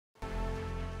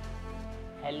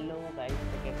Hello guys,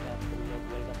 तो कैसे आप सब लोग?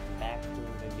 Welcome back to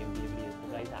the game play video.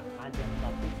 तो गाइस आज हम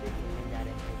वापस से खेलने जा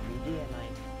रहे हैं bgmi।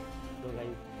 तो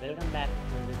guys welcome back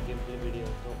to the game play video.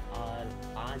 तो और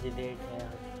आज डेट है,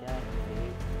 क्या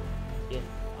डेट? यस,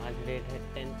 आज डेट है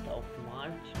 10th of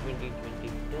March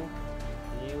 2022,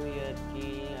 new year की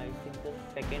आई थिंक तो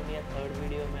सेकेंड या थर्ड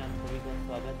वीडियो में आप सभी का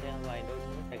स्वागत है। आई डोंट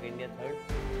नो सेकेंड या थर्ड।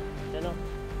 चलो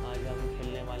आज हम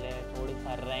खेलने वाले हैं, थोड़ी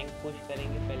सा रैंक पुश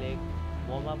करेंगे। पहले एक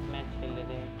वार्म अप मैच खेल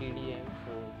लेते हैं TDM।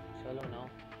 तो चलो now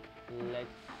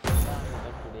let's start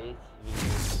today's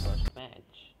video first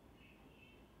match.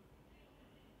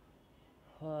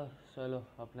 हाँ चलो,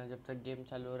 अपना जब तक गेम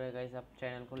चालू हो रहा है गाइस, आप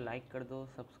चैनल को लाइक कर दो,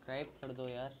 सब्सक्राइब कर दो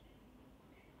यार,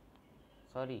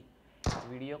 सॉरी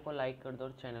वीडियो को लाइक कर दो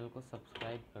और चैनल को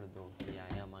सब्सक्राइब कर दो।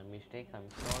 या my mistake, I am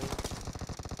sorry.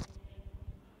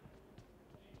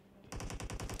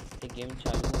 Game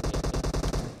चालू हो गया क्या?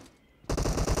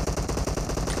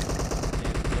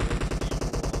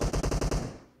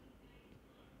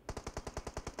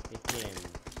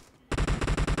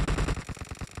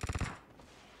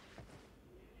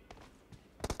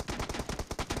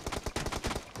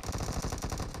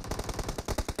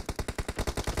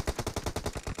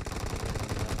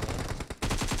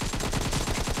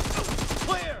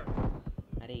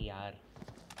 अरे यार,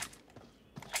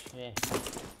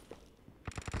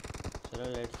 चलो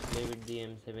let's play with the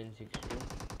M762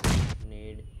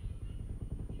 need.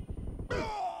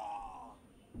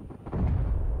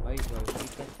 भाई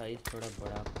जॉयस्टिक का साइज थोड़ा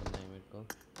बड़ा करना है मेरे को।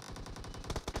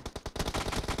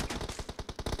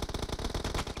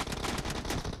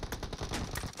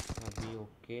 अभी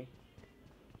ओके,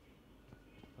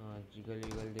 हाँ जिगल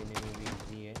विगल देने में भी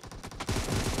इजी है।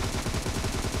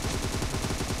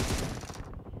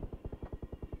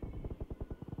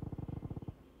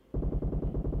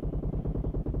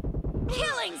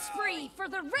 Killing spree for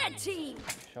the red team.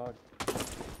 Shot,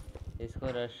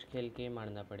 इसको रश खेल के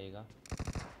मारना पड़ेगा।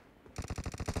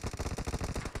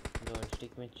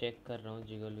 जॉयस्टिक में चेक कर रहा हूँ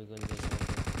जिगल विगल देने में।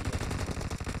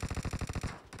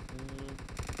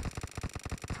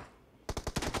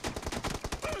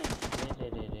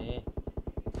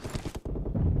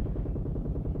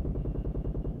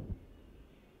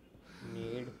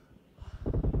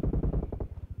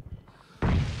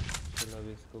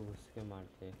 इसको घुस के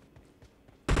मारते हैं।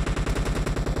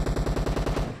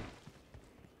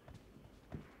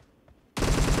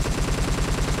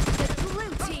 The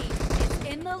blue team is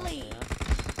in the lead.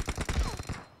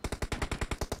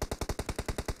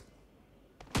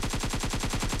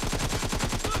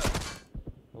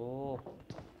 Oh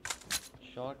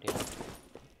shot यार,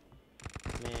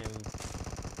 मैं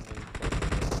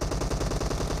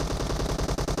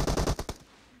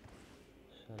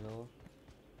चलो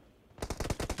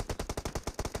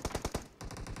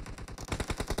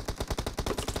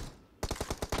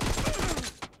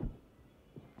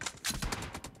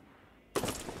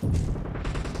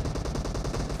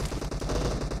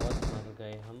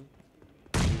हम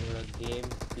थोड़ा गेम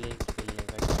प्ले खेलने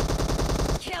का।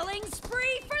 Killing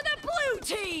spree for the blue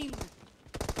team.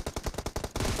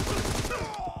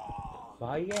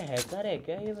 भाई ये हैकर है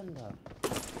क्या ये बंदा?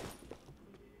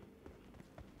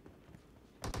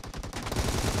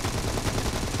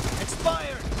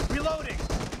 Expired. Reloading.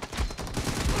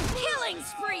 Killing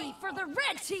spree for the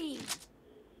red team.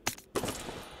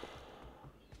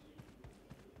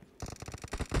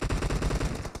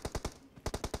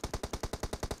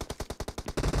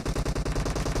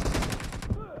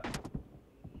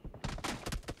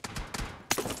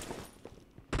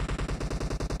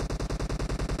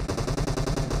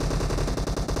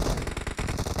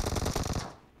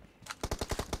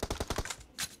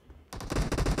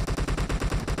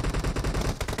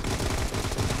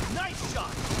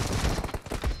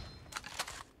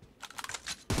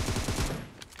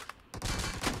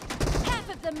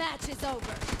 The match is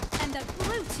over, and the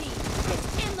blue team is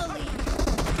in the lead.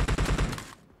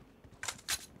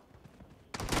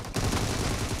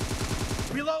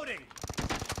 Reloading.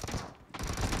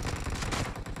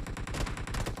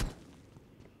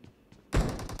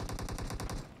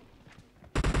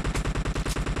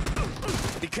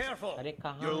 Be careful.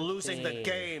 You're losing the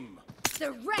game.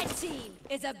 The red team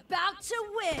is about to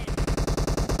win.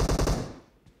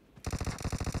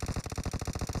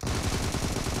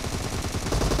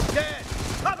 Dead!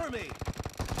 Cover me!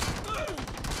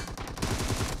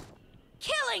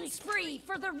 Killing spree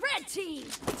for the red team!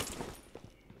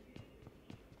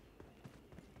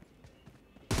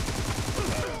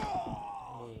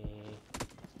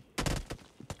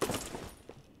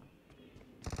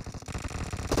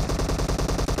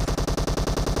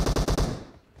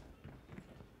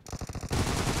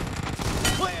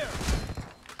 Clear!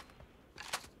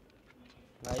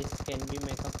 can we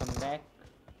make a comeback?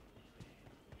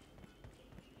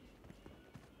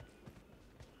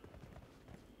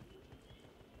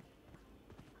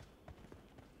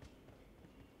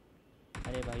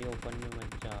 अरे भाई open में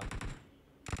मत जा,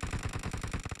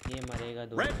 ये मरेगा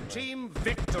दो। Red team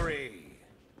victory.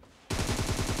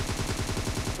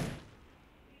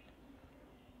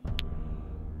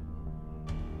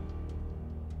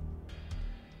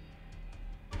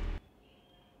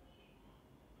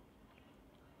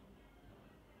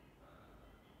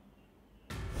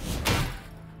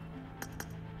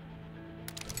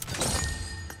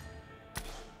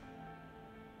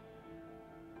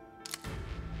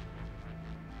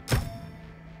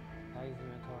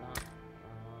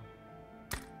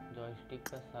 Joystick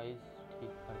का size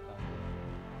ठीक करता है।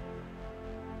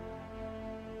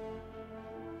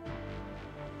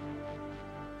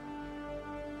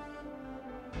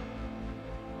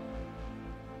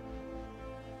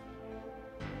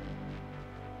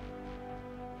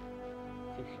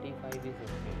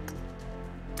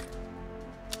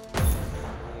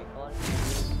 एक और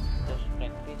जस्ट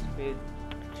प्रैक्टिस पे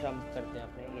जंप करते हैं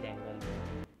अपने ईयर एंगल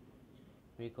में,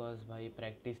 बिकॉज भाई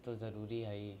प्रैक्टिस तो ज़रूरी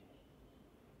है ही।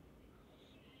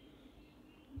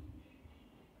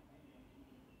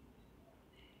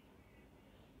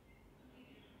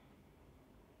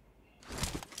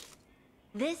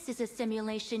 This is a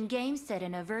simulation game set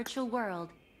in a virtual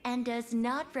world and does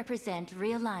not represent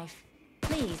real life.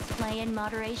 Please play in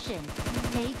moderation,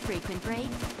 take frequent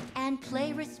breaks, and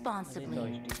play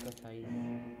responsibly.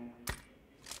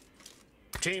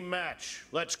 Team match,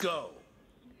 let's go.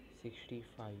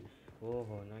 65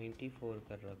 ओहो 94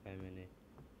 कर रखा है मैंने।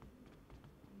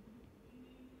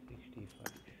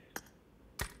 65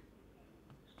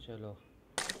 चलो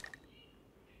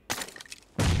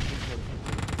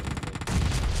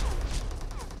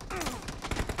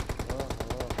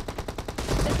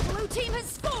Team has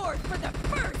scored for the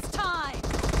first time!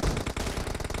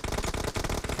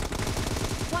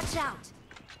 Watch out!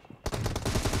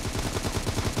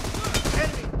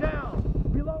 Enemy down!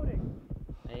 Reloading!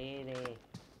 अरे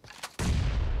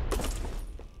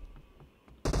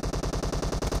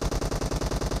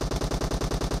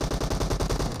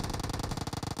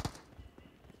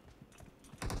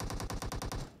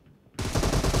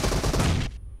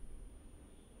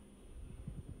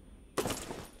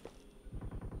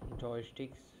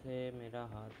joystick से मेरा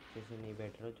हाथ जैसे नहीं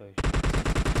बैठ रहा। Joystick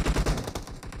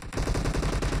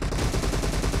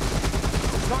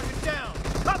Target down!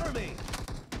 Cover me!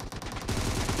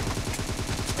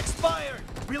 Expired!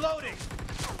 Reloading!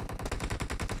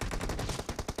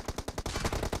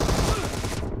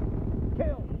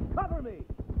 Kill! Cover me!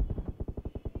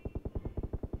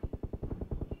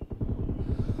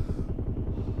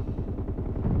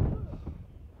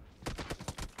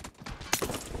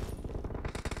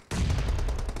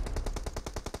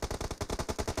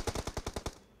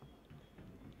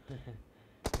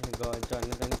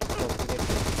 Jonathan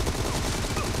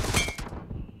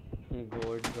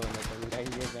गोड जॉनथन का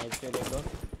ये मैच चलेगा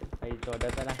भाई। 14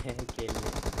 तरह है खेलने।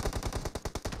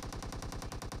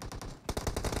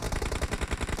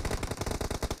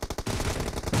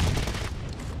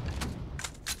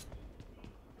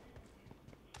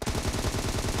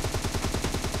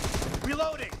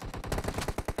 Reloading!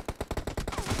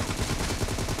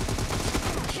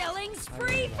 Killing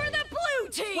spree for the blue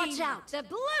team! Watch out! The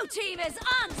blue team is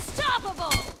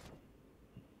unstoppable!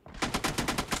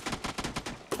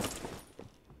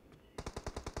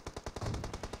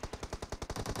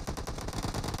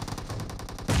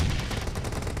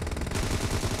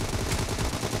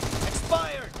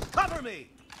 Expired! Cover me!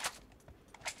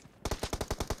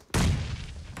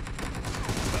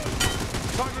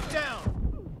 Target down!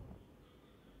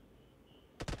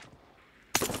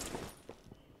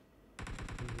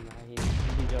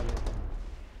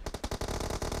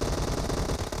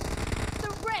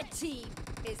 The red team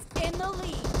is in the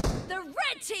lead. The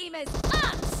red team is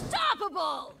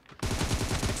unstoppable!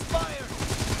 Expired!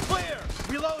 Clear!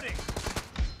 Reloading!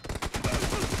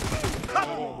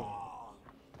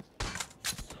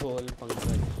 Soul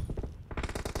Pankaj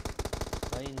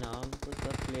भाई नाम तो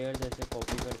सब player जैसे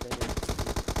copy करते हैं।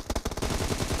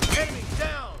 Enemy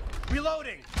down!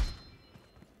 Reloading!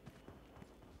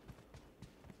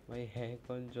 भाई है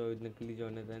कौन जो नकली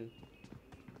जॉनथन?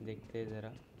 देखते हैं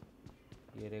जरा।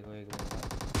 ये देखो एक बंदा।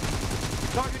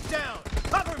 Target down!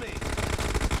 Cover me!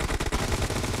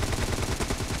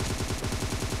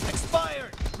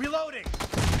 Expired! Reloading!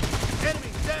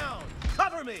 Enemy down!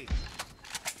 Cover me!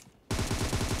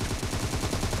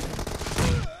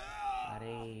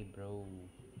 अरे ब्रो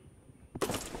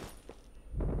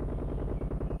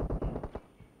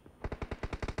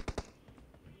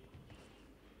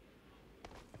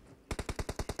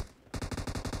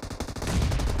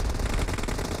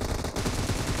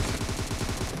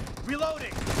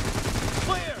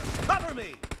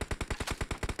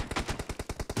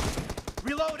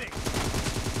Reloading.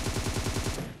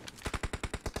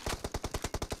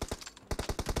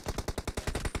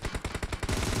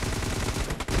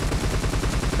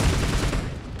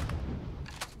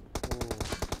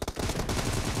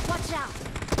 Watch out!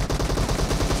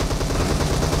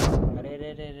 अरे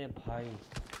रे रे रे भाई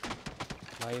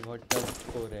बहुत टफ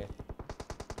स्कोर है।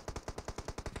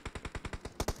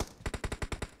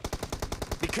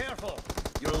 Be careful.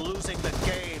 You're losing the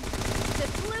game. The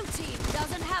blue team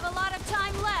doesn't have a lot of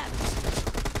time left.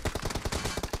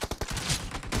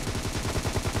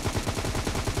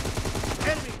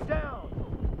 Enemy down.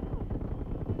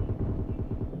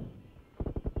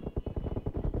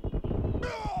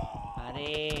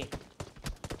 अरे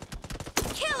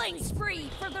Killing spree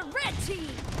for the red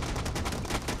team.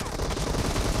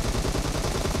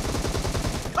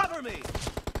 Cover me.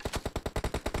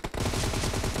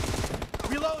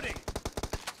 Reloading.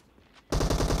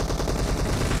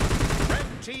 Red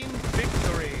team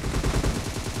victory.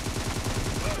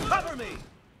 Cover me.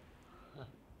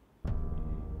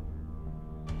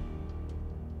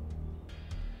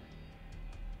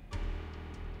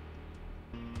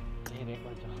 मेरे को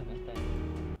जाना था।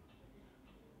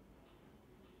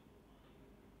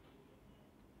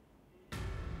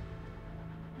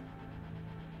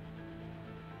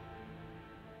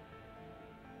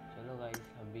 चलो guys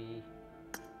अभी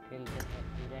खेलते हैं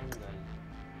रैंगल।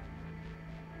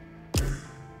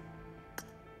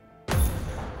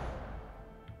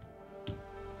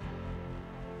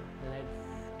 Let's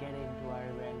get into our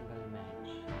wrangle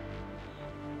match.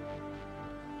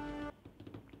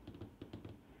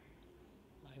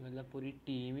 भाई मतलब पूरी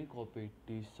टीम ही कॉपी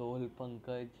थी। सोल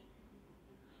पंकज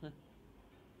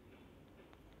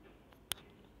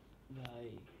भाई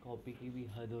कॉपी की भी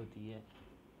हद होती है।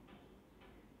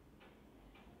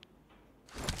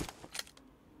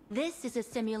 This is a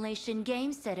simulation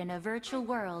game set in a virtual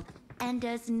world and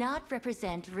does not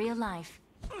represent real life.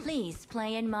 Please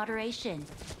play in moderation,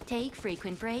 take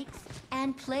frequent breaks,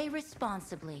 and play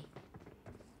responsibly.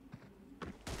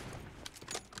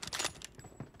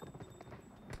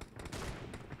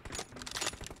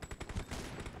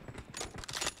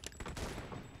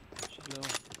 चलो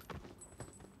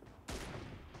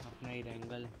अपना ही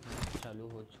रैंगल चालू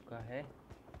हो चुका है,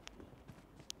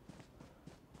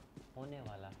 होने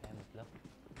वाला है, मतलब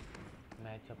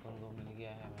मैच अपन को मिल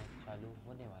गया है, मैच चालू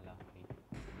होने वाला है।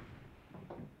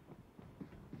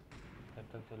 तब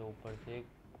तक चलो ऊपर से एक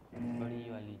बड़ी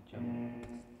वाली जंप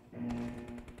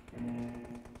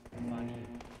पानी।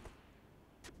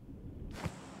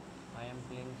 I am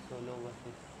playing solo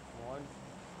versus squad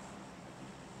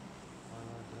और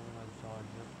मैं करूँगा जॉर्ज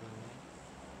में।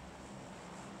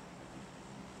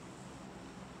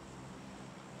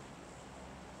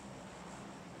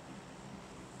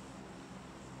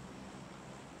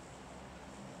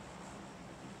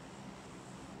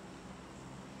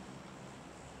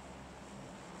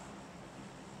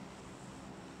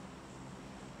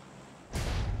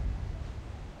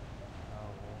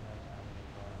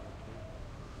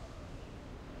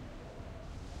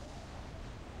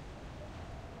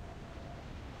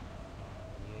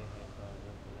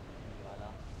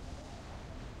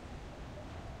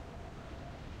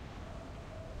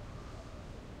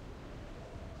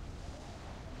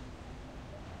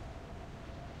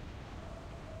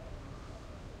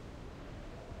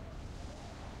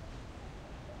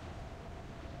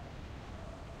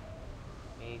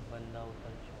 एक बंदा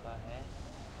उतर चुका है।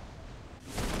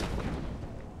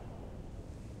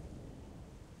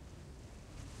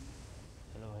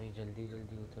 चलो भाई जल्दी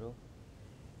जल्दी उतरो।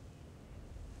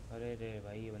 अरे रे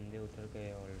भाई ये बंदे उतर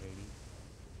गए ऑलरेडी।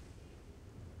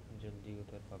 जल्दी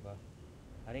उतर पापा।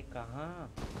 अरे कहाँ?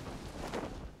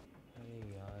 अरे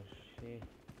यार शिट,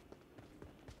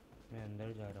 मैं अंदर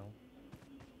जा रहा हूँ।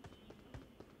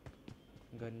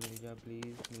 गन मिल जा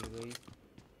प्लीज़। मिल गई,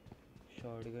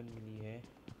 शॉर्ट गन मिली है।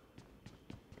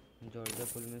 जॉर्जिया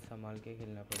पुल में संभाल के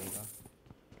खेलना पड़ेगा।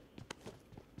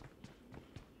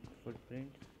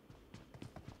 फुटप्रिंट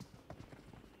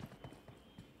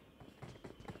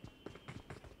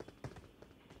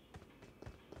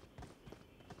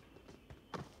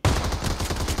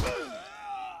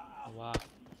वाह,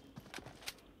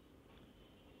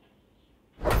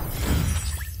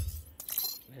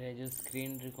 मेरे जो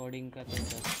स्क्रीन रिकॉर्डिंग का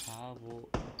तो था वो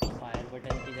फायर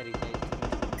बटन की तरीका है।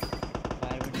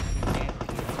 फायर बटन से टैप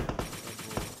किया तो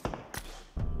वो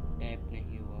टैप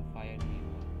नहीं हुआ, फायर नहीं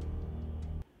हुआ।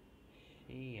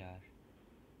 यार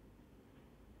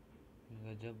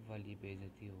गजब वाली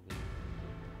बेइज्जती हो गई।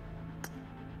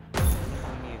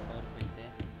 एक और खेलते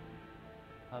हैं।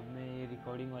 अब मैं ये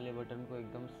रिकॉर्डिंग वाले बटन को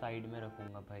एकदम साइड में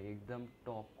रखूँगा भाई, एकदम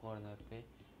टॉप कॉर्नर पे।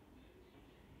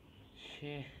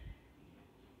 पीछे।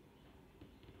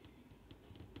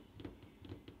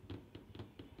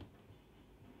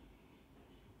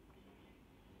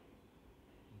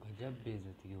 गजब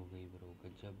बेइज्जती हो गई ब्रो,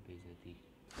 गजब बेइज्जती।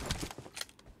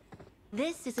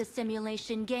 This is a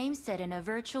simulation game set in a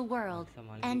virtual world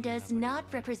and does not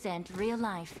represent real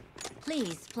life.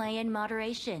 Please play in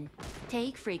moderation,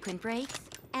 take frequent breaks,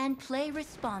 and play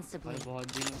responsibly. और बहुत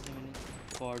दिनों से मैंने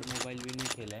स्क्वाड मोबाइल भी नहीं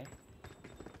खेला है,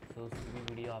 तो उसकी भी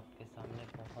वीडियो आपके सामने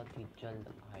बहुत ही जल्द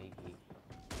आएगी।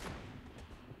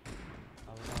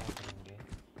 अब कहाँ उतरेंगे?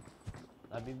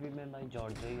 अभी भी मैं भाई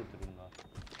जॉर्जिया ही उतरूँगा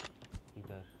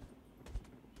इधर,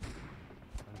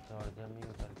 जॉर्जिया में ही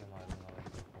उतर के मारूंगा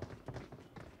वैसे तो।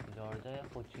 जॉर्जिया या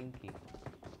कोचिंग की,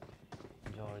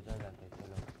 जॉर्जिया जाते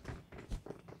चलो।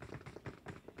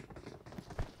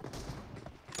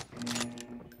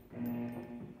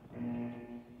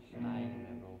 स्टाइल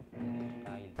में ब्रो,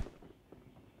 स्टाइल।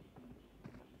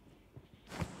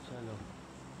 चलो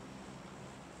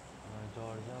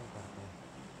जॉर्जिया उतरते हैं।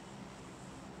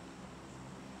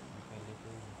 पहले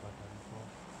तो बटन को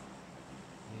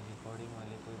ये रिकॉर्डिंग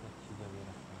वाले को एक अच्छी जगह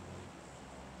रखना है।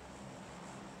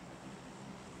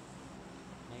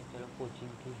 नहीं चलो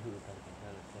कोचिंग की ही उतरते,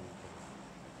 चलो चलो चलो,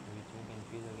 बीच में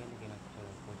कंफ्यूज हो गया, लेकिन अब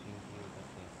चलो कोचिंग की ही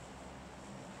उतरते हैं।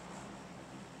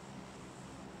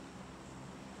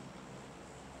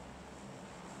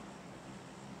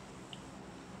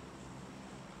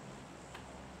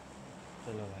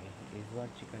 चलो भाई इस बार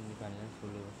चिकन निकालना है,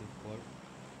 सोलो वर्सेस स्क्वाड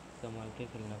संभाल के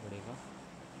खेलना पड़ेगा।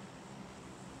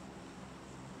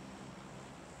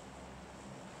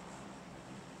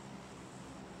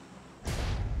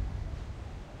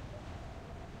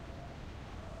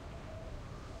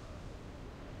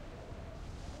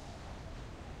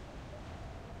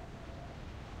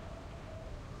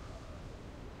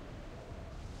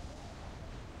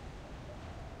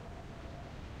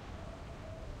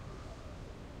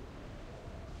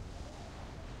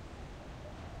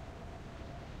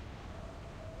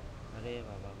 अरे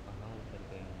बाबा कहाँ उतर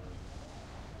गए हम लोग।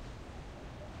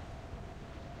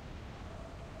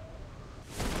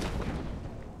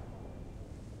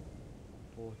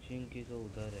 कोचिंग की तो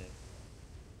उधर है।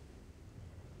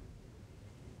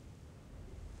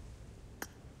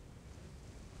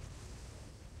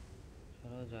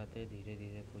 चलो जाते धीरे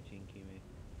धीरे कोचिंग की में।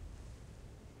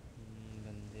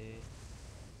 बंदे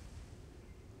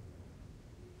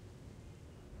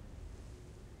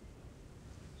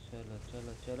चलो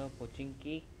चलो चलो कोचिंग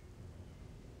की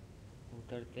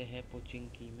उतरते हैं, कोचिंग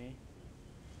की में।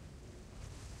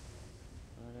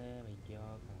 अरे भैया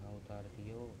कहाँ उतार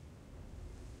दियो।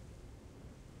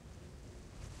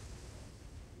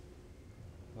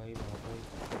 भाई भागो,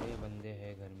 अरे बंदे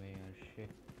हैं घर में यार,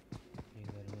 शिट, ये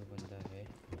घर में बंदा है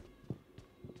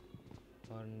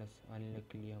और आने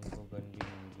के लिए हमको गन भी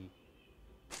मिली।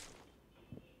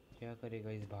 क्या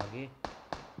करेगा इस भागे।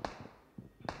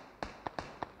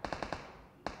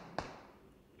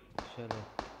 चलो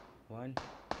 1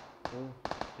 2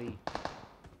 3।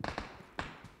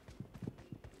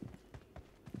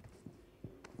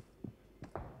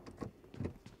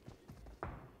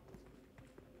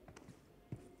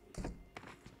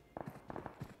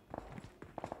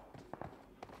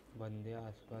 बंदे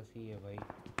आसपास ही है भाई,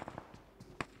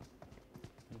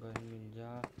 गन मिल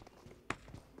जा।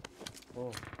 ओ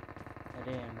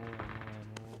अरे एमो एमो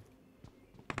एमो,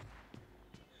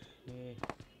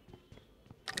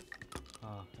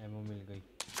 हाँ एमो मिल गई।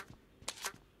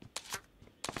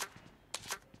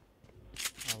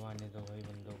 अब आने दो भाई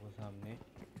बंदों को सामने।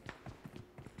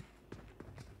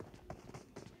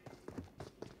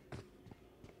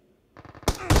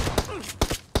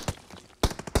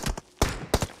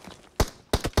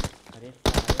 अरे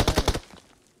फायर,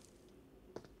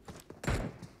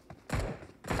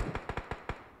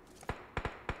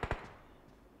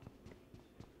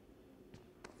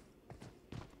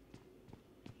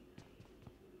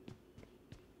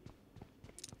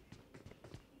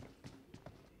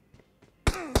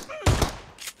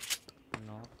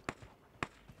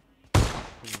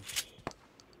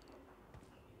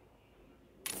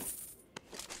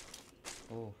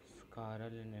 ओह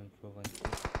स्कारल एंड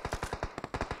M416।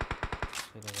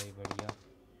 चलो भाई बढ़िया।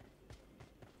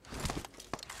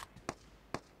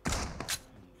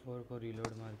 4 को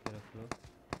रिलोड मार के रख लो।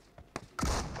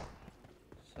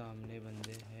 सामने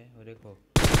बंदे हैं और एक हो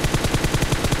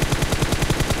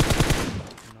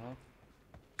नॉक।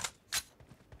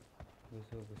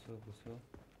 घुसो घुसो घुसो।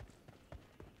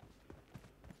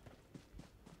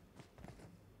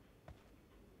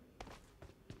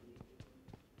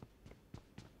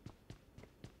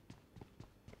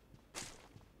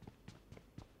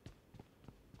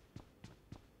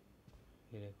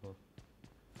 ये देखो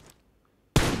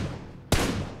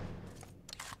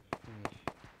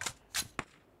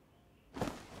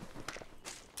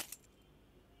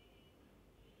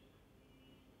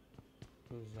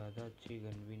ज़्यादा अच्छी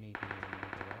गन भी नहीं थी मेरे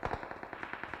पास।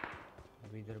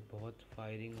 अब इधर बहुत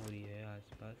फायरिंग हो रही है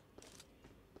आसपास।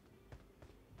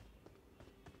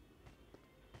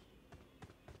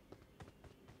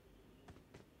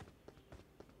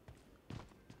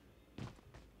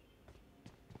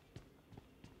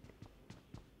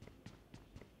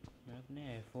 मैं अपने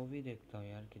एफओ भी देखता हूँ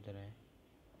यार, किधर है।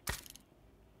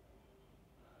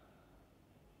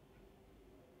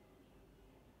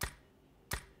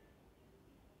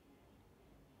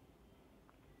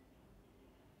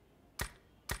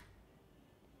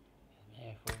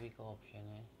 एफओवी का ऑप्शन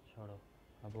है, छोड़ो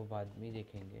अब वो बाद में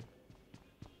देखेंगे।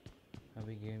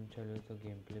 अभी गेम चलो तो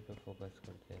गेम प्ले पे फोकस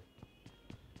करते हैं।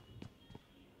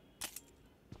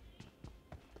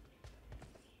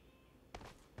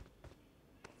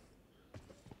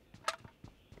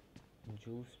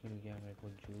 जूस मिल गया मेरे को,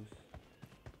 जूस।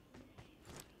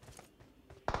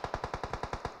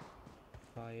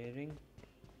 फायरिंग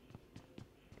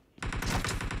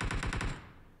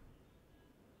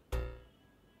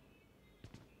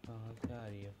कहाँ से आ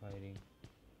रही है फायरिंग?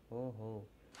 ओहो,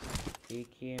 एक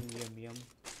ही एम।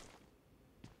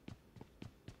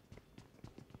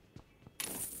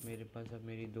 मेरे पास अब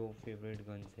मेरी 2 फेवरेट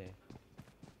गन्स है।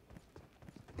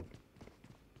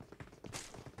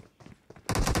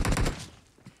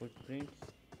 फुटप्रिंट्स।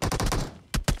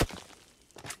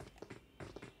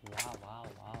 वाह वाह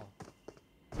वाह।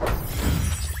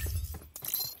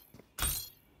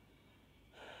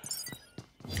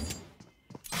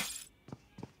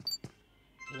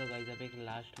 चलो गाइस, अब एक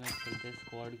लास्ट मैच खेलते हैं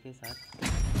स्क्वाड के साथ।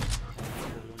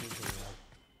 सोलो नहीं खेल रहा।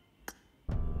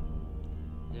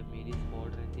 जब मेरी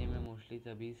स्क्वाड रहती है मैं मोस्टली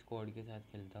तभी स्क्वाड के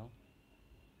साथ खेलता हूँ,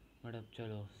 बट अब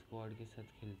चलो स्क्वाड के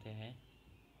साथ खेलते हैं।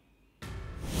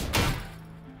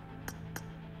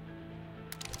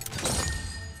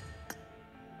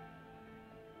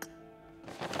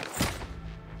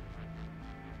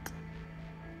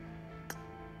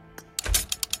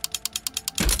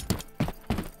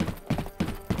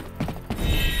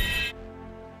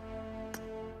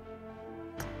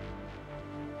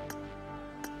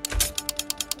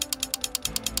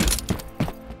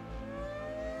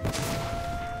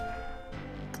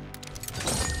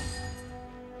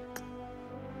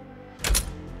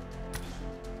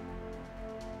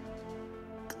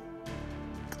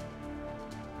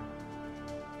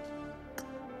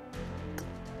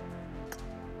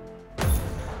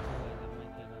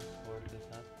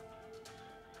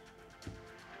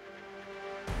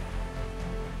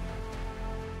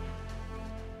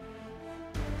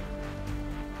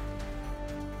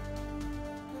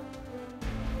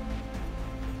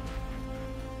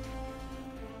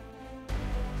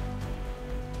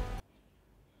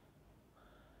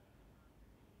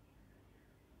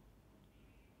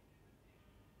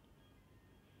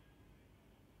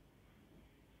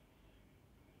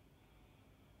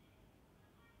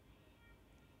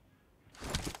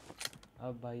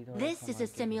 This is a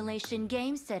simulation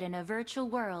game set in a virtual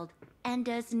world and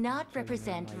does not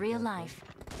represent real life.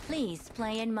 Please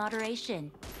play in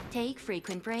moderation, take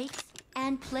frequent breaks,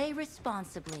 and play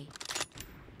responsibly.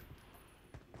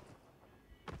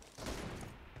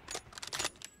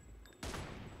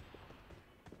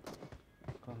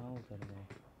 कहाँ उतरना है?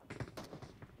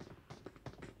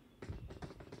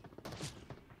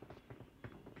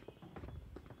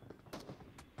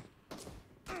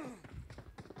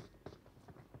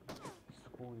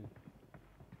 स्कूल।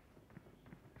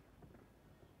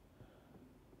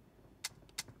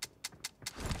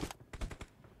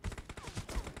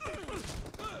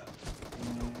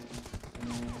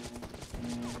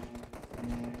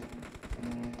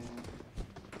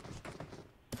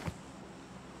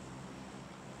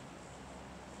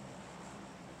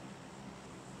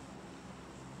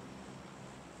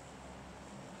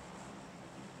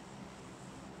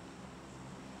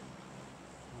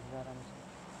 इस बार हम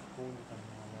स्कूल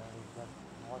करने वाले हैं और इस बार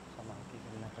बहुत संभाल के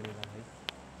खेलना पड़ेगा भाई।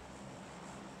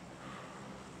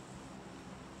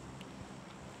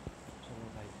 चलो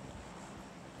भाई,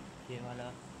 ये वाला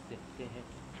देखते हैं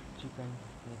चिकन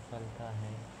निकलता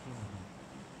है कि नहीं।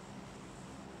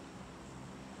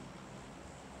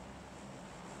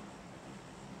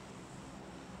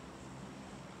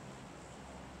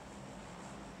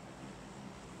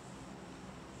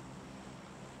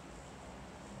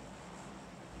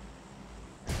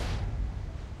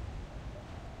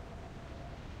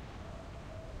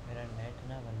 मेरा नेट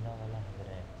ना गंदा वाला लग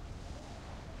रहा है।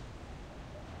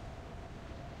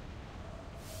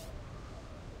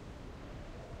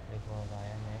 देखो अब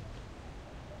आया नेट।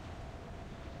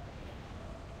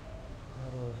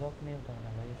 रोज़ नहीं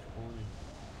उतरना भाई स्कूल।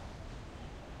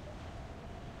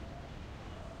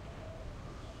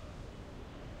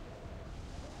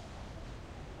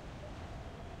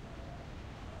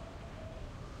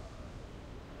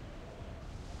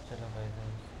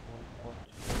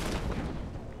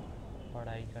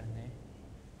 ट्राई करने।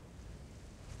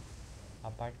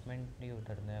 अपार्टमेंट नहीं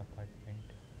उतरना है,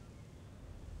 अपार्टमेंट।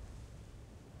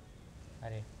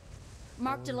 अरे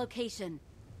Marked a location.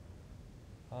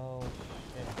 Oh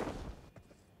shit.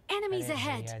 Enemies अरे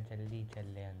ahead. भैया जल्दी चल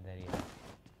ले अंदर यार।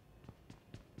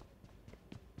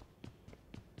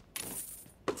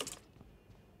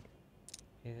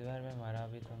 इस बार मैं मरा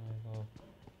भी तो मेरे को।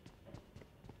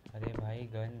 अरे भाई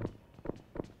gun.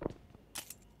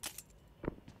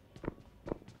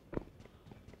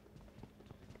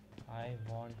 I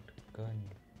want gun.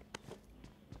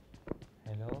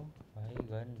 Hello भाई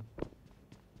गन।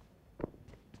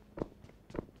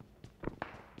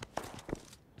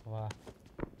 वाह,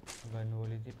 गन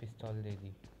बोली थी, पिस्तौल दे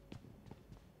दी।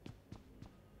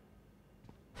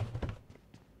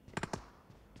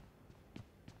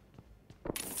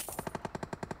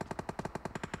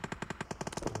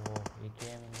 वो he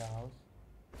came in the house।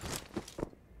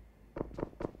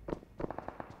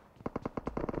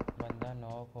 बंदा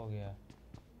नॉक हो गया।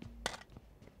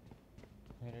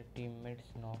 मेरे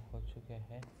टीममेट्स नॉक हो चुके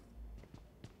हैं।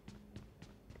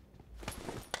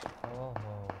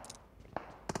 ओहो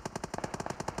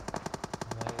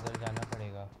भाई उधर जाना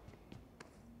पड़ेगा।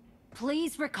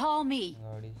 Please recall me.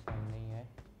 गाड़ी सामने ही है।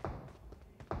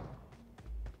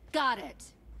 Got it.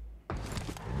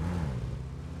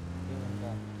 ये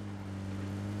बंदा।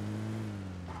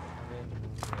 अबे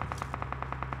लूट है।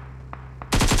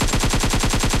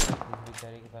 इस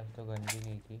बेचारे के पास तो गन भी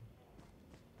नहीं थी।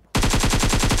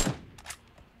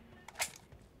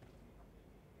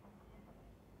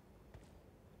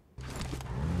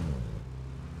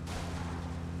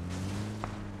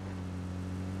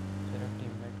 सिर्फ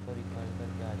टीममेट को रिकॉल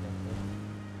करके आ जाते हैं।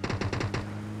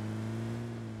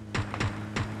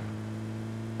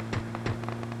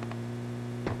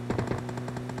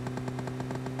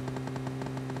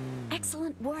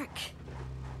 Excellent work.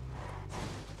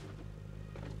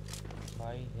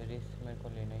 भाई रिस्क मेरे को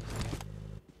लेना ही चाहिए।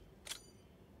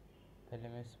 पहले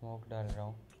मैं स्मोक डाल रहा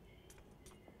हूँ।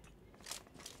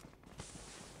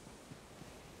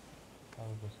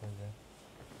 और घुस गया।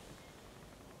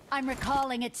 I'm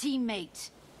recalling a teammate.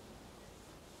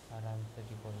 आराम से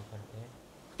डिकॉल करते हैं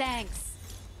Thanks.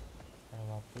 और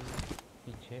वापस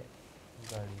पीछे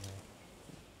गाड़ी में।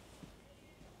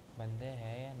 बंदे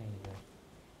हैं या नहीं इधर?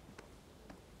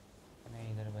 नहीं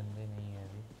इधर बंदे नहीं है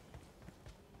अभी,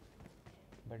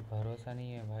 बट भरोसा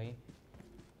नहीं है भाई।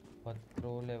 बहुत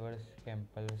प्रो लेवल्स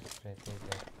कैंपर्स रहते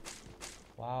इधर।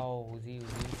 वाओ उजी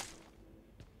उजी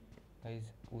गाइस,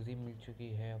 उजी मिल चुकी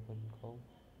है अपन को।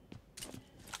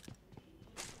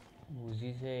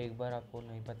 उजी से एक बार आपको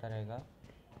नहीं पता रहेगा,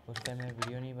 उस टाइम मैं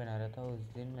वीडियो नहीं बना रहा था। उस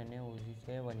दिन मैंने उजी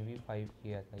से 1v5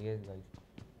 किया था। Yes guys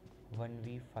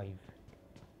 1v5।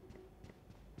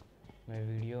 मैं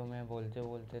वीडियो में बोलते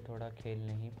बोलते थोड़ा खेल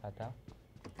नहीं पाता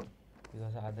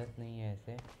बिकॉज आदत नहीं है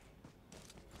ऐसे।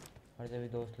 और जब भी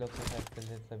दोस्त लोग के साथ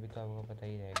खेलते तभी तो आपको पता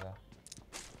ही रहेगा।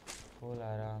 फुल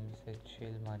आराम से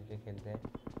चिल मार के खेलते हैं,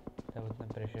 तब उतना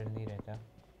प्रेशर नहीं रहता।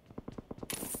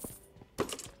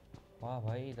 वाह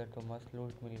भाई इधर तो मस्त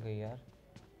लूट मिल गई यार,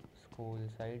 स्कूल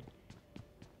साइड।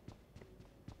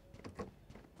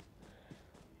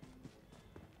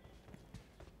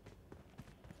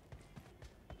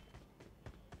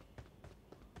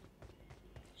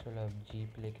 चलो अब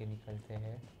जीप लेके निकलते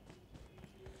हैं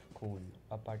स्कूल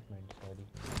अपार्टमेंट सॉरी।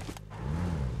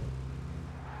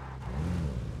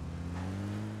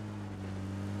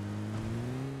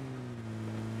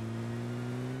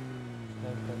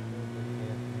 सब कंट्रोल करके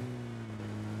अपने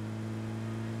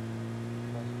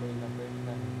बस कोई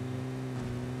लपेटना नहीं मुझे।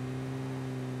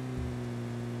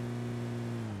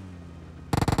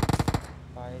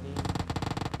 फायरिंग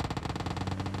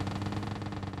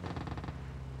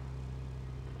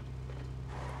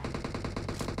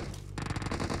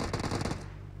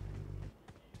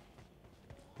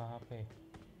कहाँ पे?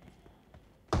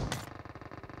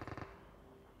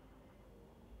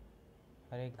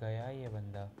 अरे गया ये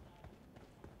बंदा।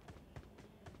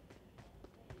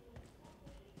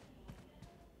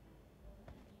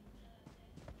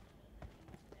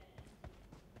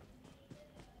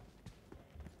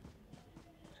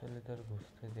 चल इधर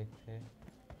घुसते देखते।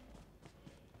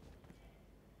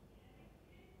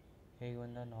 एक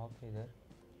बंदा नॉक है इधर।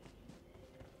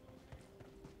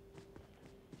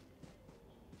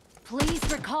 Please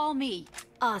recall me.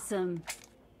 Awesome.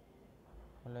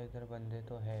 मतलब इधर बंदे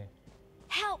तो है।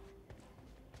 Help.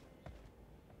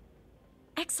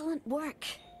 Excellent work.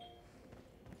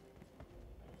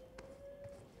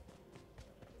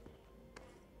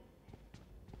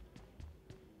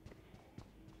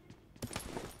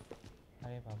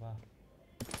 अरे बाबा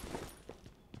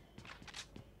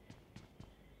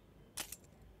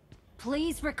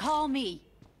Please recall me.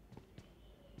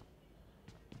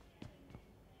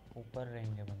 ऊपर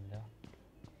रहेंगे बंदा।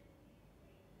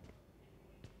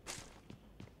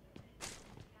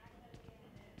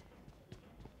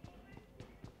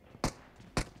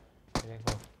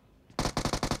 देखो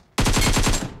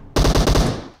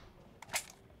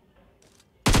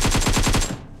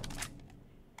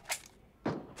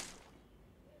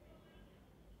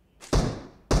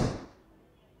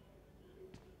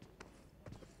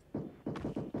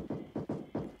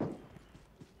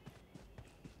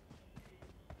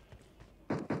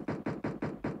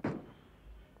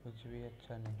कुछ भी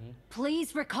अच्छा नहीं।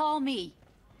 Please recall me.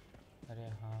 अरे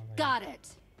हाँ भाई। Got it.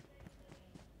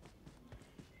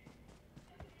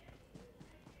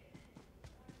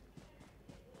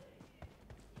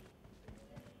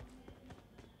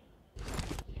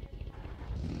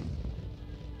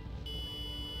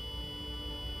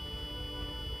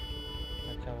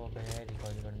 अच्छा वो गया है,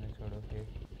 रिकॉर्ड करने छोड़ो फिर।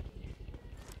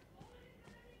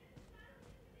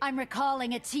 I'm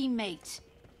recalling a teammate.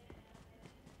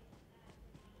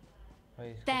 भाई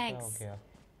इसको क्या हो Thanks. गया?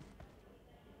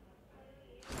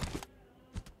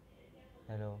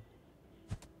 हेलो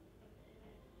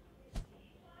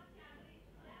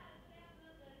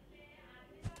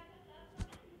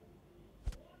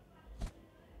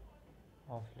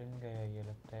ऑफलाइन गया ये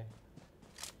लगता है।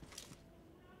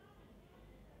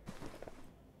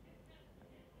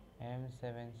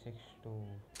 M762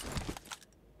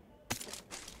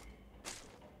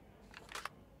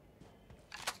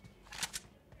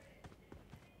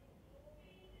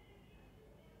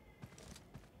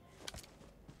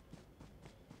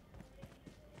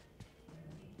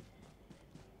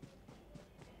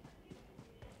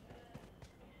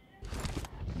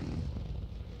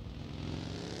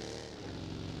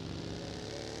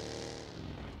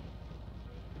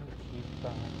 जीप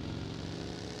कहाँ थी?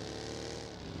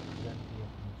 इधर थी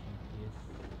अपनी GPS।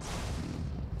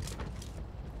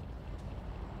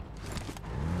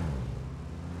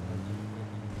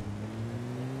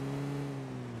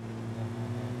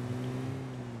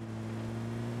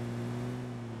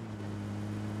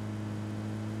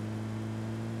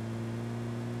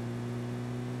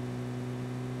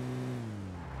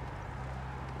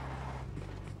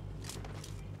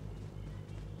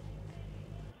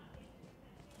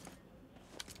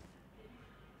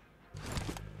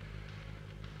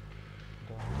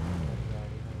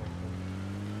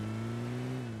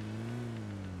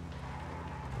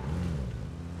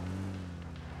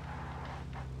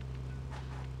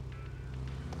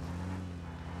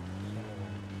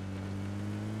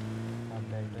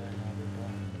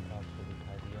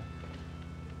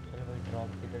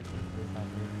 ड्रॉप किधर किसके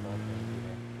सामने ड्रॉप है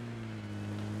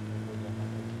तो जहाँ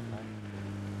तो दिखा।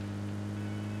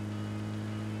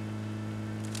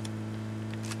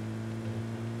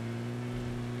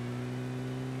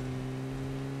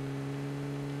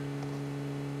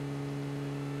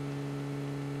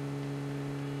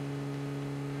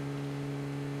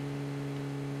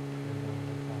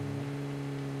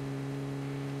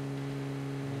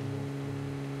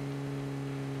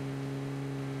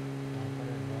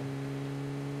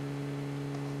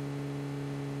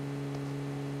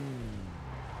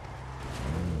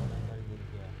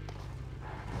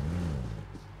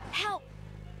 Help!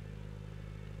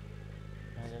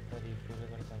 मैं जब तक रिफ्यूज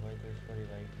करता भाई तो इसको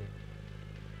रिवाइव दे।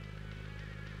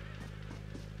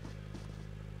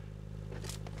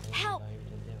 Help! रिवाइव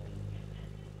दे दे भाई।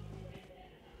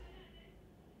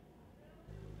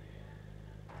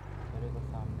 मेरे को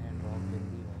सामने ड्रॉप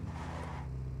जल्दी भाई।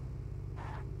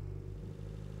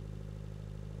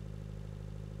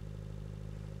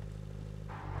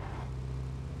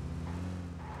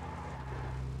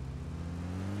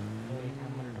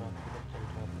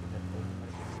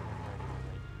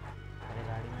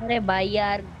 अरे भाई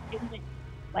यार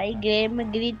भाई गेम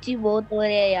में ग्लिच ही बहुत हो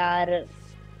रहे हैं यार।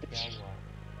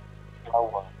 क्या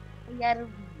हुआ? यार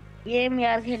गेम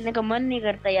यार खेलने का मन नहीं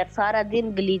करता यार, सारा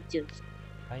दिन ग्लिच।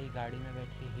 भाई गाड़ी में बैठ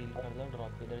के हील कर लो,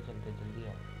 ड्रॉप किधर चलते जल्दी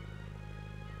आओ।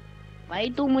 भाई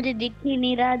तू मुझे दिख ही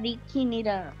नहीं रहा, दिख ही नहीं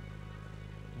रहा।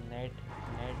 नेट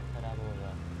नेट खराब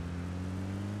होगा।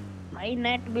 भाई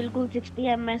नेट बिल्कुल 60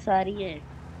 ms आ रही है।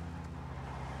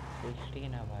 60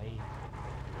 ना भाई।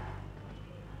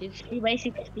 60 बाई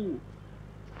 60।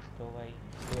 तो भाई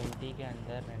 20 के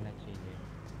अंदर रहना चाहिए।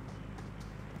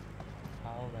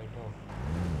 आओ बैठो।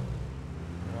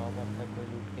 ड्रॉप अब तक कोई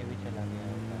लूट के भी चला गया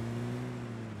होगा।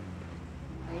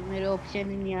 भाई मेरे ऑप्शन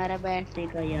ही नहीं आ रहा बैठने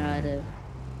का यार।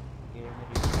 Game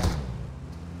restart.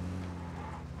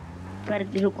 कर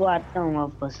रुको आता हूँ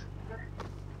वापस।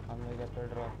 हम लोग जब तक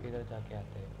ड्रॉप किधर जाके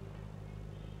आते हैं।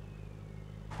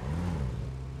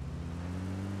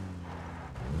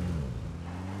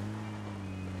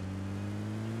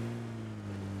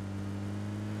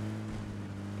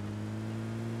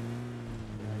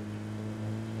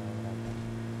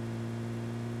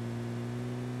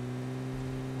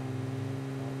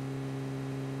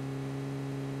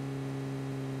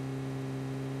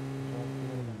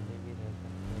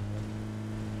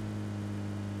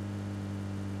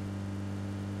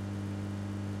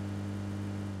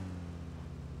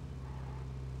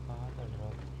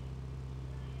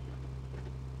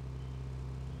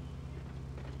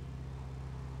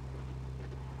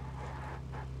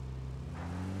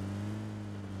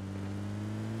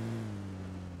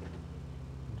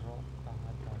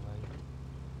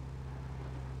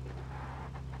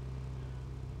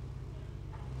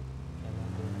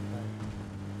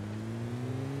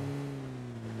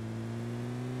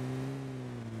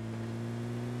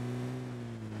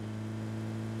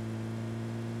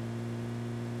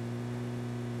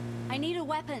 I need a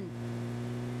weapon.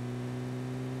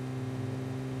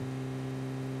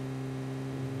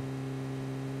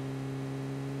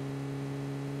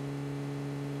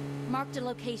 Marked a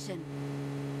location.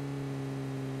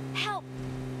 Help!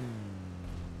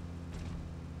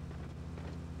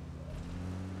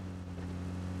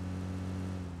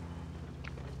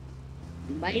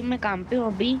 भाई मैं काम पे हूँ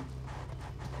अभी।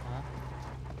 हाँ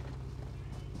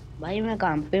भाई मैं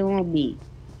काम पे हूँ अभी।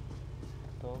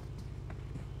 तो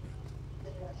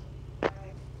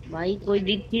भाई कोई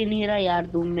दिख ही नहीं रहा यार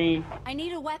तुम में। I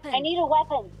need a I weapon. need a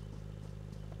weapon.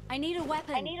 I need a I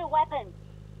weapon. need a weapon.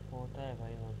 होता है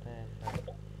भाई, होता है ऐसा।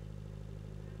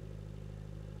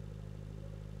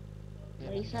 ये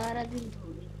भाई बंदा सारा दिन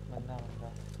थोड़ी। बंदा बंदा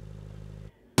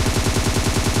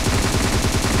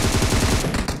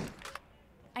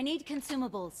I need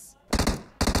consumables.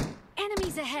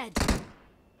 Enemies ahead.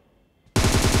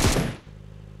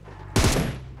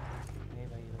 नहीं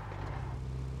भाई रुक।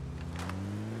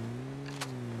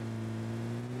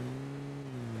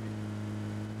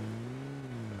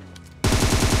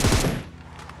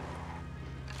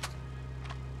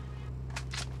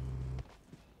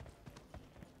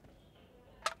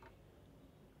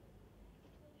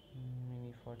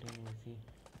 मिनी 14 इजी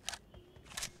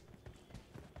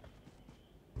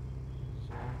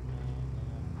जोन में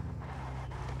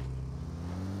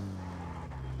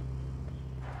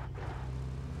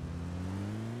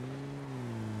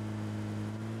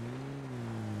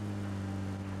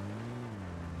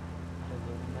तो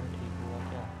 2 नंबर ठीक हुआ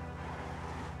क्या?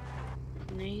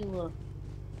 नहीं हुआ।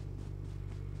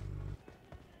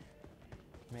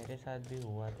 मेरे साथ भी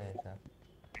हुआ था ऐसा।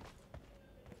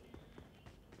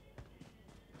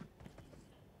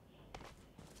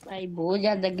 भाई बहुत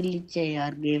ज्यादा ग्लिच है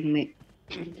यार गेम में।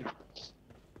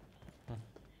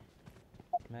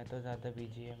 मैं तो ज़्यादा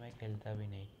बीजीएमआई खेलता भी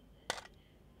नहीं।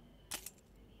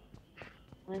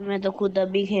 भाई मैं तो खुद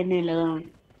अभी खेलने लगा हूँ।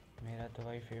 मेरा तो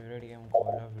भाई favourite game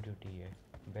call of duty है,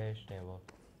 बेस्ट है वो।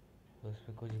 उस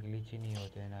पर कुछ ग्लिच ही नहीं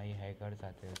होते, ना ही हैकर्स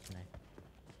आते उसमें।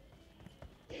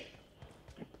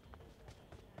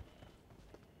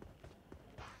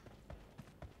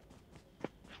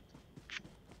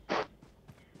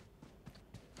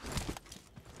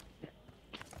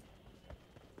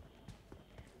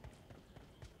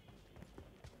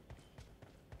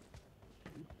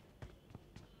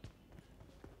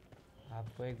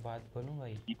 आपको एक बात बोलूं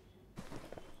भाई,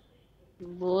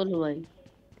 बोल भाई।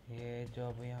 ये जो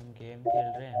अभी हम गेम खेल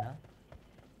रहे हैं ना,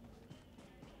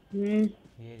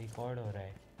 ये रिकॉर्ड हो रहा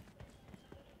है।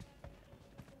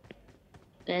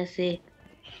 कैसे?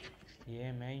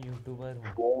 ये मैं यूट्यूबर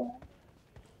हूँ।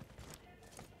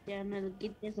 चैनल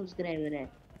कितने सब्सक्राइबर है?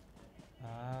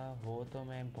 हाँ वो तो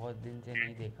मैं बहुत दिन से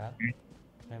नहीं देखा,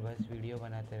 मैं बस वीडियो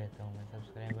बनाते रहता हूँ, मैं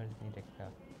सब्सक्राइबर्स नहीं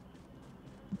देखता।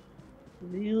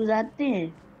 व्यूज आते हैं?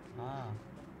 हाँ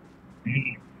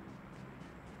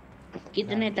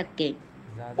कितने तक के?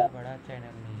 ज़्यादा बड़ा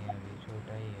चैनल नहीं है, अभी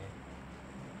छोटा ही है।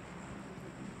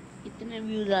 कितने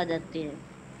व्यूज आ जाते हैं?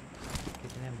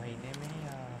 कितने महीने में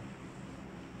या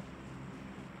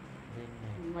दिन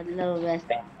में? मतलब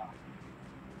वैसे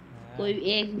कोई हाँ,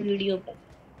 एक वीडियो पर?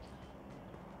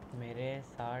 मेरे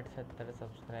 60-70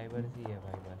 सब्सक्राइबर्स ही है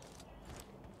भाई बस,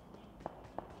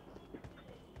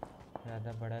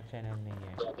 ज़्यादा बड़ा चैनल नहीं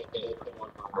है।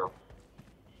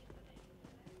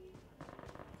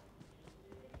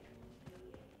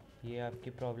 ये आपकी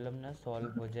प्रॉब्लम ना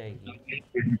सॉल्व हो जाएगी।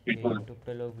 ये यूट्यूब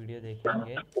पे लोग वीडियो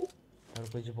देखेंगे और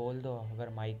कुछ बोल दो अगर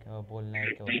माइक बोलना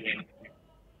है तो।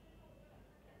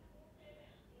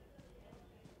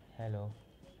 Hello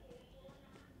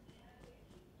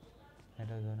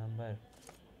hello 2 number.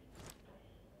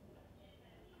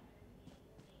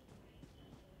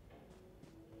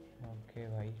 ओके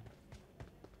भाई,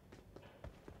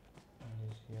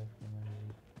 जैसी आपकी मर्जी।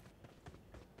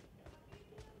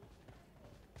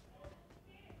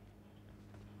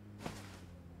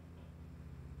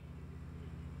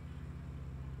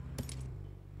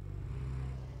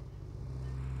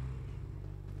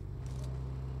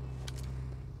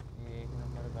 ये 1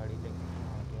 नंबर गाड़ी लेके क्यों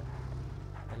आ गया?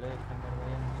 हेलो 1 नंबर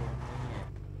भाई, हम जोन में ही है।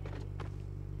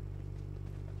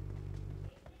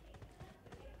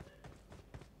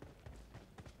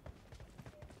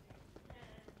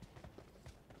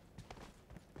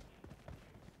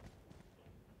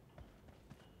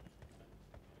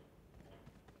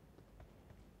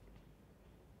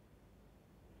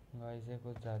 गाइस ये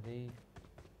कुछ ज़्यादा ही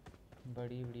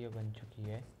बड़ी वीडियो बन चुकी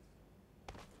है।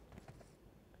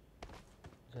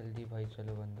 जल्दी भाई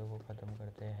चलो बंदों को ख़त्म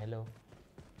करते हैं। Hello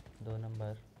 2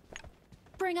 number.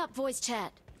 Bring up voice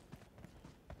chat.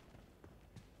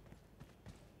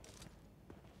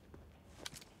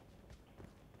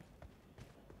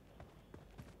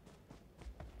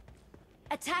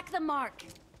 Attack the mark.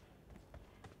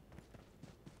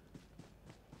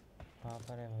 कहाँ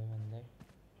पर है भाई बंदे?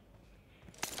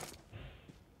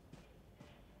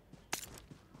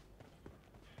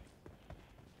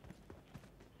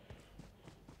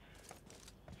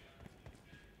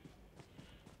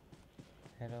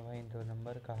 हेलो भाई, 2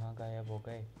 नंबर कहाँ गायब हो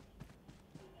गए?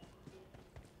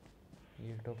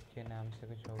 यूट्यूब के नाम से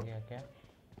कुछ हो गया क्या?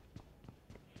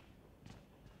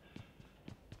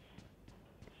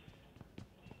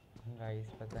 गाइस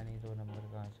पता नहीं 2 नंबर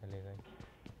कहाँ चले गए।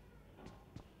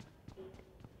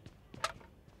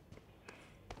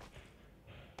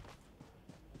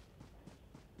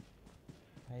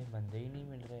 भाई बंदे ही नहीं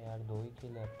मिल रहे यार, 2 ही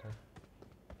किल है अब तक।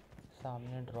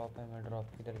 सामने ड्रॉप है, मैं ड्रॉप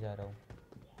की तरफ जा रहा हूँ।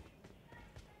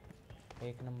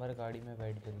 1 नंबर गाड़ी में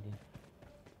बैठ जल्दी।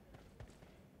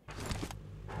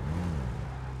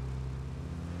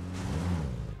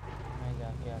 मैं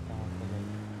जाके आता हूँ आपको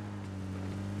जाइए।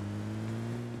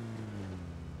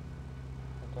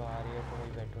 तो आ रही है तो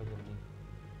वही बैठो जल्दी।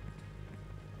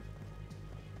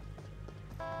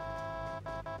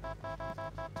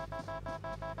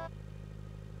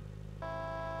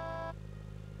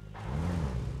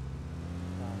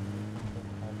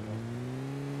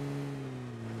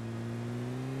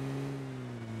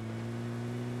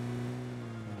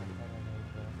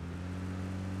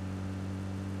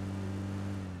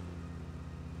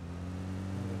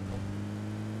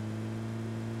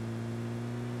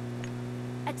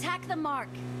 Attack the mark.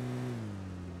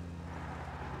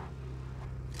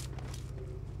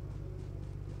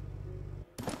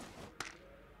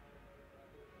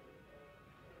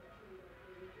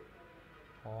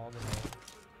 फॉग है।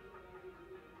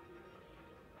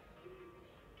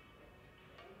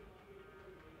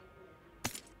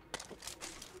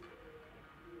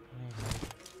 नहीं भाई,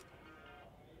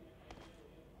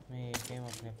 मैं एक गेम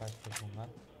अपने पास रखूँगा।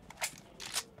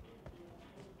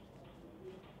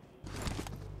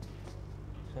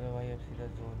 चलो भाई अब सीधा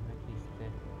जोन में खींचते।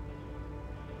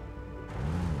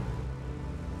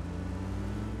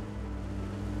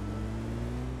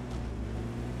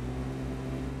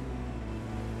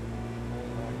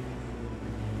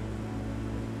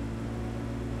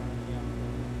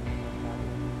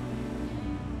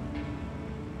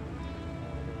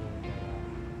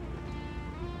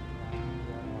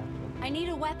 I need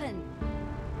a weapon.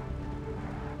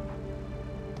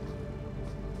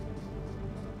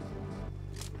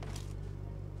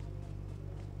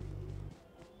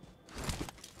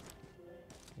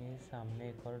 ये सामने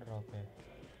एक और ड्रॉप है।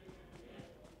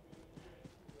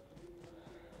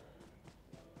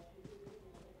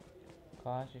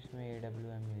 काश इसमें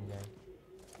AWM मिल जाए।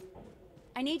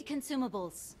 I need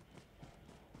consumables.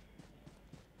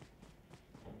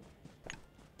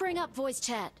 Bring up voice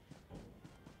chat.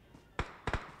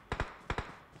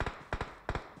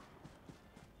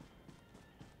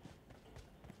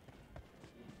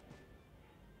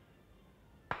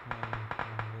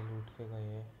 नहीं, लूट के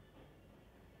गए।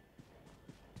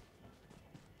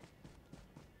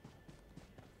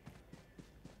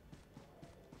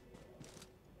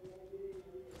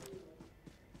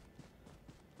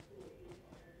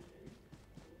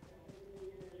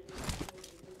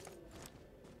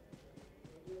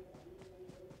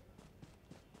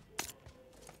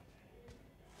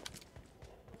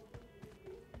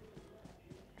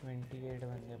 एट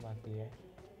बंदे बाकी है।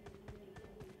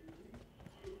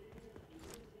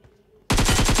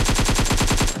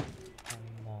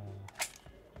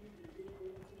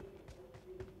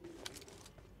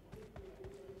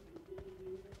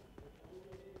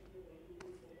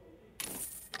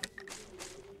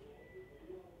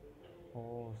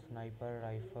 ओ स्नाइपर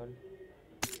राइफल,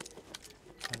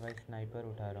 मैं भाई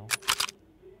स्नाइपर उठा रहा हूँ।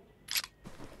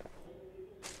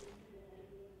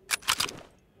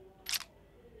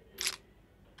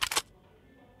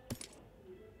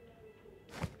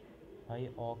 भाई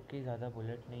ऑक की ज़्यादा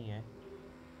बुलेट नहीं है।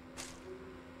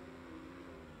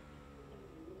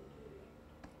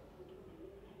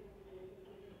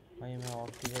 भाई मैं ऑक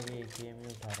की जगह AKM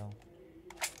ही उठा रहा हूँ।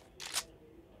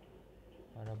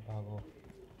 और अब भागो।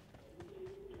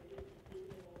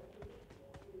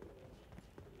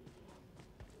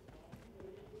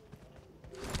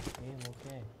 ये वो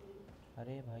क्या है?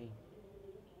 अरे भाई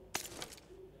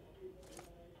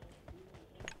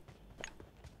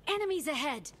Enemies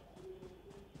ahead.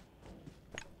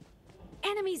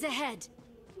 Enemies ahead.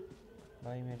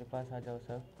 भाई मेरे पास आ जाओ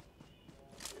सब।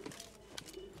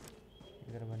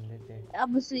 इधर बंदे थे।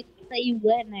 अब सही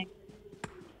हुआ है नेट।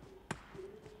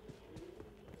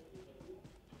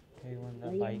 एक बंदा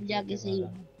भाई बाइक अब जाके लेके सही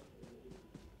भागा। हुआ।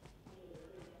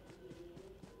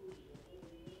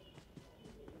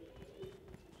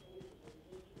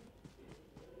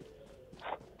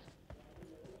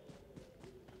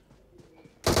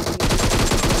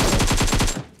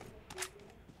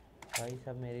 भाई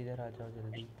सब मेरी इधर आ जाओ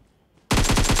जल्दी।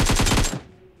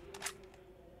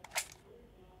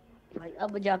 भाई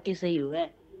अब जाके सही हुआ है।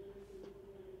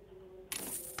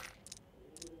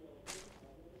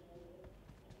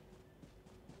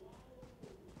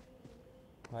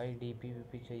 भाई डीपी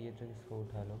वीपी चाहिए तो इसको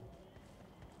उठा लो।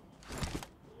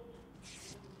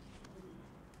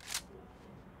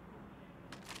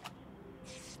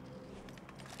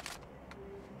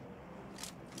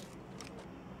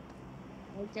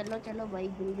 भाई चलो चलो भाई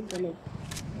जल्दी चलो।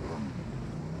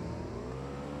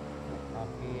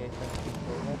 आपकी ये सब ठीक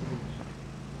होगा कुछ?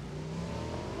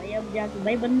 भाई अब जाके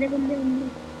भाई बंदे बंदे बंदे।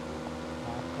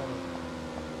 माफ करो।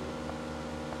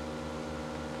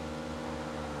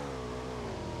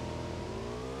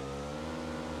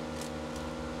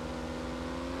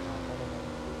 माफ करो भाई।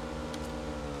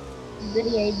 इधर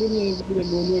ही है इधर ही है इधर ही है,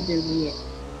 गोलियां चल रही है।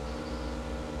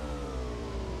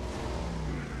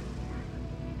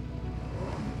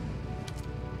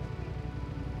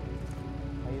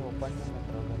 भाई ओपन में मत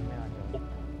रहो, घर में आ जाओ।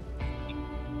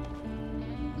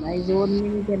 भाई जोर में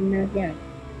नहीं करना क्या?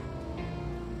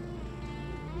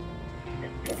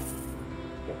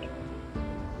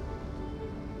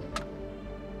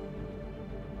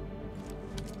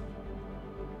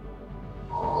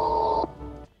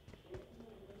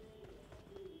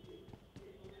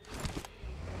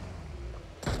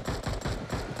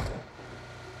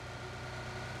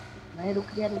 भाई रुक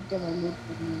जा भाई लूट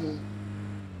करने दो।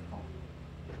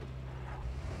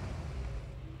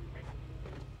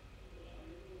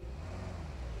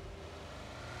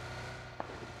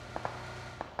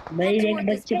 भाई Head एक toward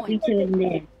this बच्चे point. पीछे बंदे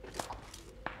हैं।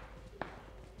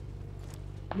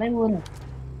 भाई वो ना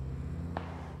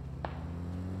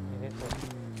मेरे को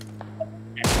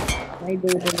भाई दो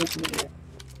दो बच्चे।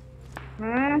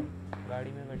 हाँ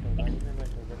गाड़ी में बैठो जल्दी।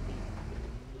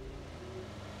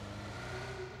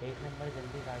 एक नंबर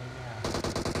जल्दी गाड़ी में आ।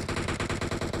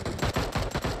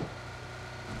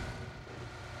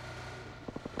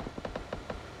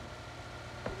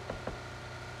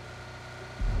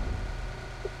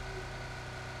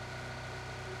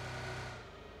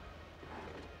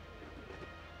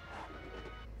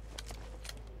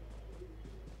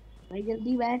 भाई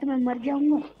जल्दी बैठ मैं मर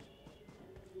जाऊंगा।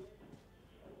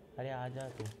 अरे आ जा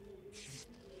तू,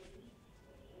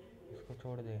 इसको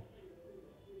छोड़ दे।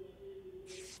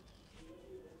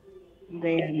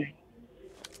 गया मैं।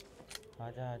 आ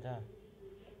जा।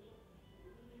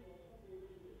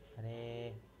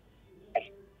 अरे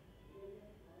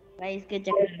भाई इसके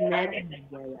चक्कर में मैं भी मर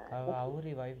गया अब यार। आओ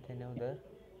रिवाइव देने उधर।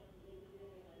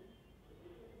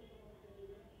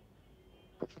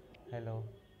 हेलो।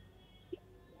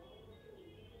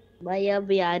 भाई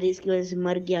अब यार इसकी वजह से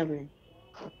मर गया मैं।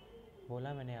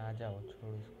 बोला मैंने आ जाओ,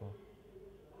 छोड़ इसको।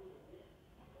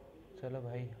 चलो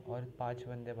भाई, और 5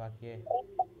 बंदे बाकी है,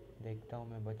 देखता हूँ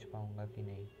मैं बच पाऊँगा कि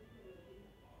नहीं।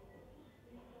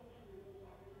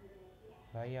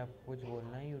 भाई आप कुछ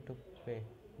बोलना है यूट्यूब पे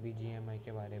बीजीएमआई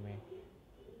के बारे में।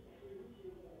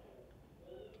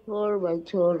 छोड़ भाई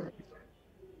छोड़।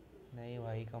 नहीं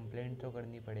भाई, कंप्लेंट तो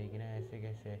करनी पड़ेगी ना, ऐसे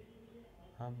कैसे?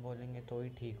 हम बोलेंगे तो ही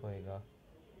ठीक होएगा।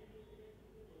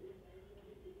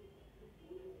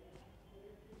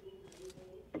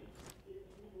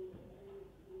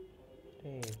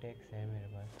 अरे टैक्स है मेरे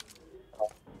पास।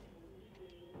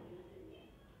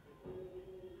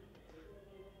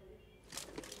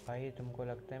 भाई तुमको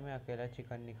लगता है मैं अकेला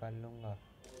चिकन निकाल लूँगा?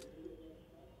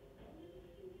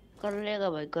 कर लेगा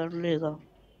भाई कर लेगा।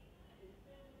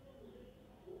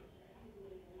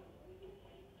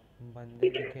 बंदे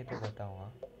दिखे तो बताओ।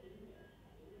 हाँ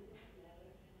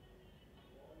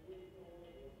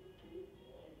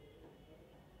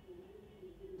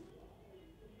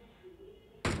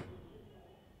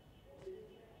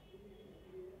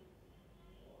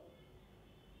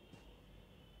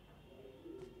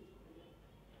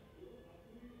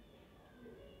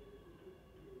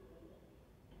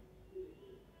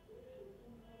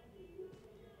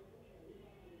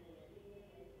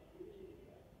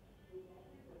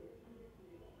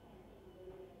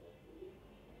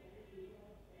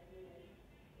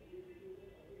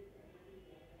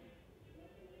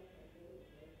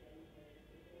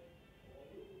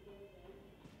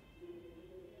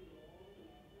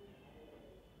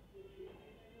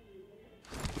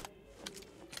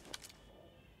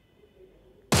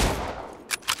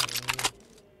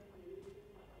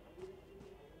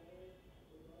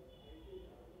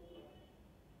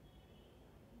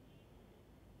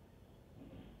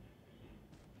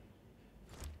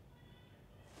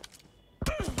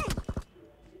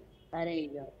अरे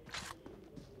यार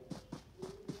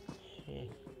ये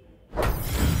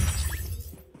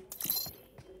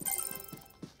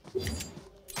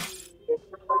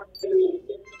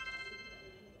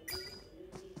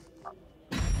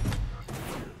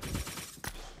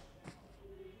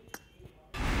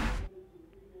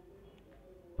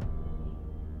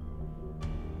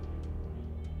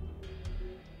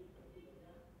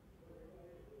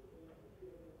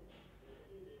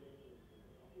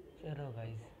चलो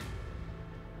गाइस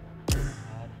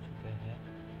हार चुके हैं।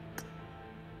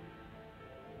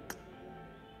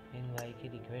 इन भाई की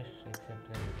रिक्वेस्ट एक्सेप्ट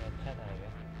करेंगे, अच्छा रहेगा।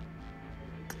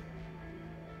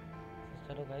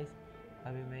 चलो गाइस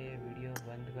अभी मैं ये वीडियो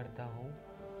बंद करता हूँ,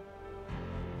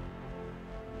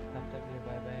 तब तक के लिए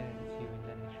bye bye, C you in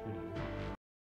the next video.